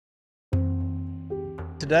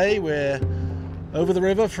Today we're over the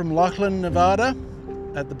river from Lachlan, Nevada,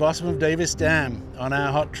 at the bottom of Davis Dam on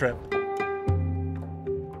our hot trip.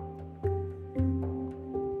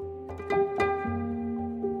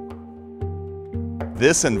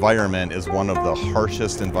 This environment is one of the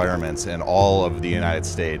harshest environments in all of the United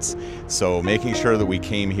States. So making sure that we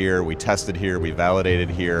came here, we tested here, we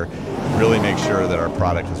validated here, really make sure that our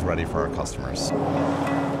product is ready for our customers.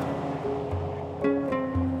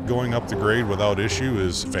 Going up the grade without issue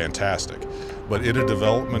is fantastic. But in a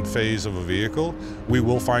development phase of a vehicle, we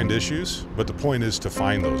will find issues, but the point is to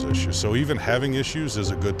find those issues. So even having issues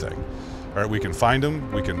is a good thing. All right, we can find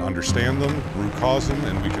them, we can understand them, root cause them,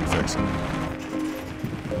 and we can fix them.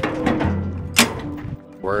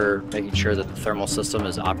 We're making sure that the thermal system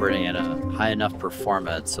is operating at a high enough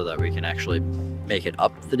performance so that we can actually make it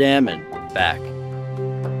up the dam and back.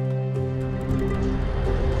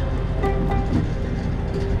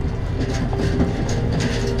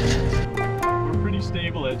 We're pretty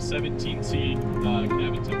stable at 17C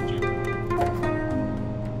cabin temperature.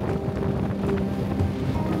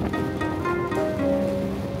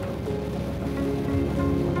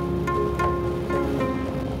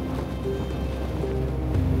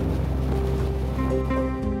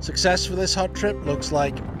 Success for this hot trip looks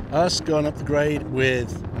like us going up the grade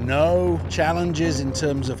with no challenges in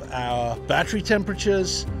terms of our battery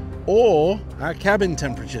temperatures or our cabin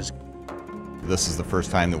temperatures. This is the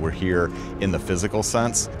first time that we're here in the physical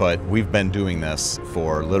sense, but we've been doing this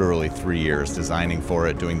for literally 3 years, designing for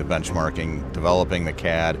it, doing the benchmarking, developing the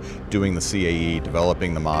CAD, doing the CAE,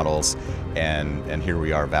 developing the models, and here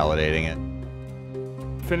we are validating it.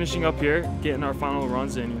 Finishing up here, getting our final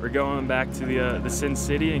runs in. We're going back to the Sin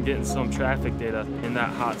City and getting some traffic data in that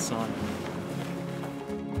hot sun.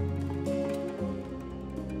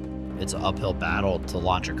 It's an uphill battle to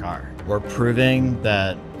launch a car. We're proving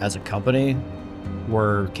that as a company,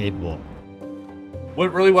 we're capable.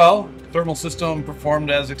 Went really well. Thermal system performed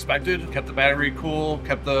as expected, kept the battery cool,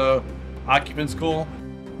 kept the occupants cool.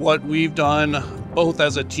 What we've done both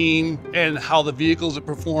as a team and how the vehicles have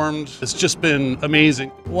performed, it's just been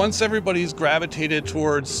amazing. Once everybody's gravitated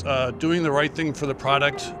towards doing the right thing for the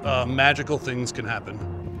product, magical things can happen.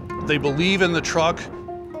 They believe in the truck,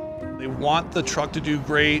 they want the truck to do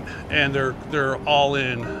great, and they're all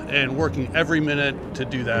in and working every minute to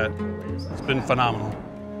do that. It's been phenomenal.